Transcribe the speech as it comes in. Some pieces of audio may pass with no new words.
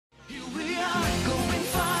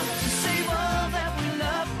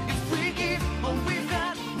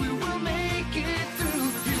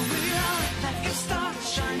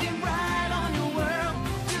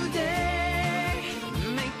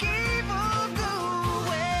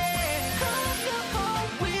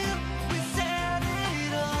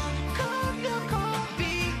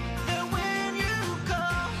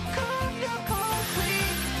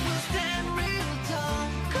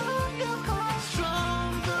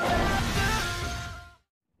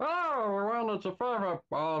it's your favorite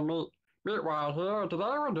Meatwad here. Today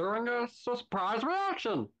we're doing a surprise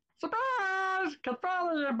reaction. Surprise!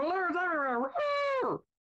 Confetti and balloons everywhere. Woo!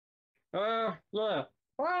 Yeah. Well,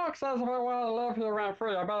 Alex says if I want to live here rent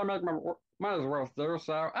free, I better make my money's worth due,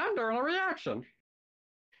 so I'm doing a reaction.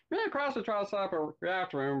 Me and Krusty tried to set up a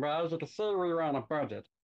reaction room, but as you can see, we were on a budget.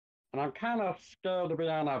 And I'm kind of scared to be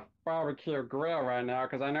on a barbecue grill right now,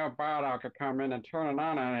 because I know Bardock could come in and turn it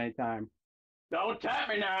on at any time. Don't tempt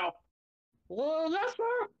me now! Yes,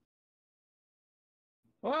 sir!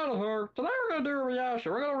 Well, today we're going to do a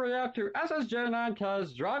reaction. We're going to react to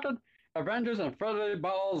SSJ9K's Dragon Avengers Infinity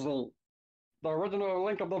Balls. The original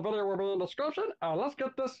link of the video will be in the description. Let's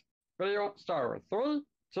get this video started. 3,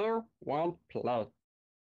 2, 1, play.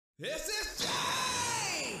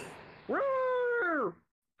 SSJ! Woo!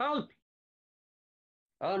 Hype!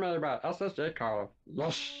 Animated by SSJ Carl.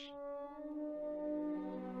 Yes!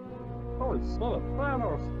 Holy shit,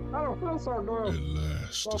 Thanos! I don't feel so good. At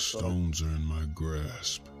last, the stones are in my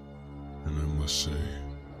grasp. And I must say,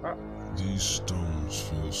 these stones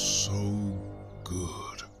feel so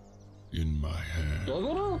good in my hand.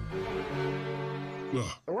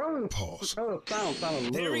 Pause.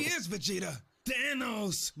 There he is, Vegeta!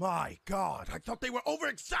 Thanos! My God, I thought they were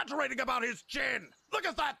over-exaggerating about his chin! Look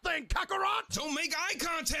at that thing, Kakarot! Don't make eye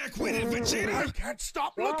contact with it, Vegeta! I can't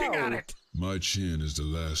stop looking at it! My chin is the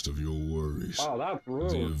last of your worries. Oh, that's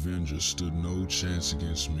rude. The Avengers stood no chance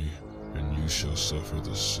against me, and you shall suffer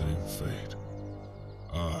the same fate.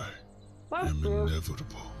 I am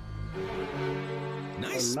inevitable.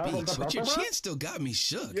 Nice speech, but your chin still got me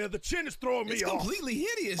shook. Yeah, the chin is throwing me it's off. Completely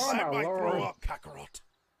hideous. I might throw up, Kakarot.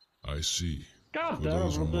 I see. God For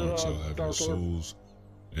those remarks, I'll have your souls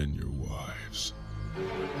and your wives.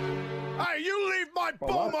 Hey, you leave my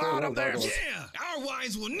Bulma out of this! Yeah, our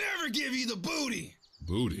wives will never give you the booty.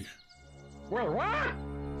 Booty? Wait, what?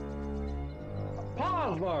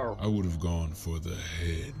 Pause, though. I would have gone for the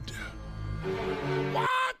head.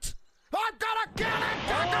 What? I'm gonna get it,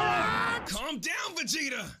 Kakarot! Calm down,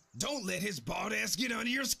 Vegeta. Don't let his bald ass get under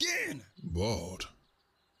your skin. Bald?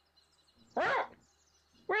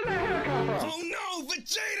 Where'd that hair come from? Oh no,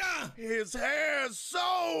 Vegeta! His hair's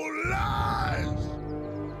so nice!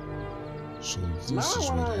 So this Now is I what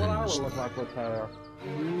wonder what I hair would is look like like. with hair.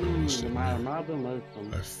 My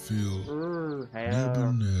imagination. I feel hair.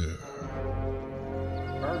 debonair.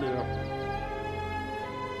 Oh dear.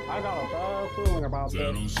 I got a bad feeling about this.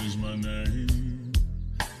 Thanos is my name.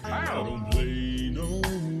 I don't play no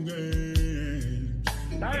games.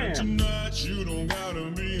 And tonight you don't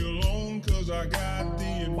gotta be alone, cause I got the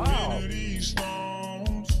Infinity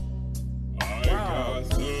Stones. I got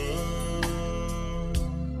the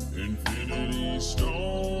Infinity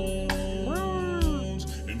Stones.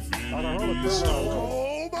 Infinity Stones.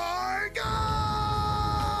 Oh my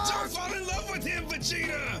God! Don't fall in love with him,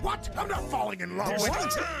 Vegeta! What? I'm not falling in love There's with no him!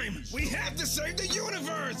 time! We have to save the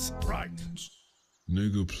universe! Right.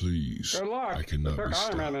 Nigga, please. Good luck. I cannot be Iron Man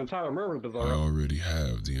stopped. entire movie to I already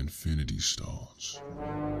have the Infinity Stones.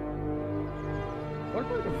 Looks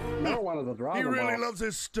like no one is a Dragon He really Ball. loves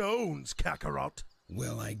his stones, Kakarot.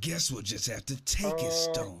 Well, I guess we'll just have to take his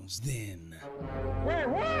stones then. Wait,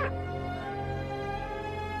 what?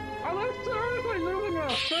 Are they seriously using a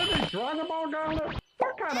Infinity Dragon Ball gauntlet?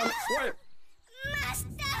 What kind of... Wait. My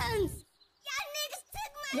stones! Y'all niggas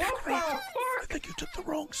took my What the I fuck? think you took the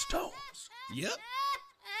wrong stones. Yep.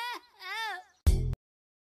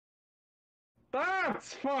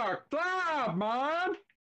 That's fucked up, man!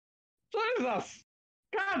 Jesus!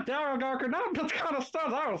 God damn it, Goku, not the kind of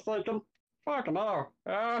stuff I was thinking. Fucking hell.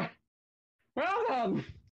 Well then.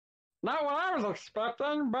 Not what I was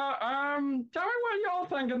expecting, but, tell me what y'all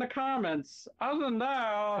think in the comments. Other than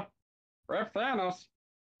that, Rip Thanos.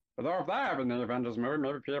 Although if that happened in the Avengers movie,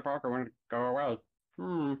 maybe Peter Parker wouldn't go away.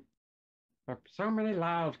 But so many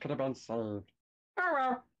lives could have been saved. Oh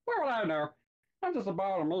well, what will I know? I'm just a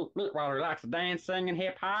ball of meat while who likes to dance, sing, and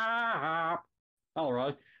hip-hop.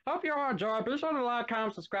 Alright, hope you all enjoyed. Be sure to like,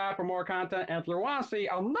 comment, subscribe for more content. And if you want to see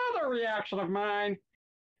another reaction of mine,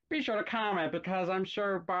 be sure to comment, because I'm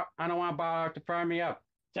sure I don't want Bardock to fry me up.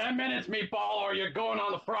 10 minutes, meatball, or you're going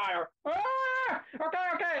on the fryer.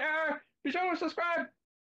 Okay. Be sure to subscribe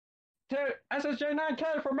to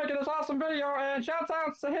SSJ9K for making this awesome video, and shouts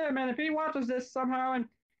outs to him. And if he watches this somehow in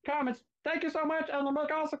comments, thank you so much, and to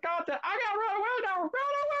make awesome content, I gotta run away now.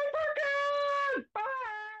 Run away!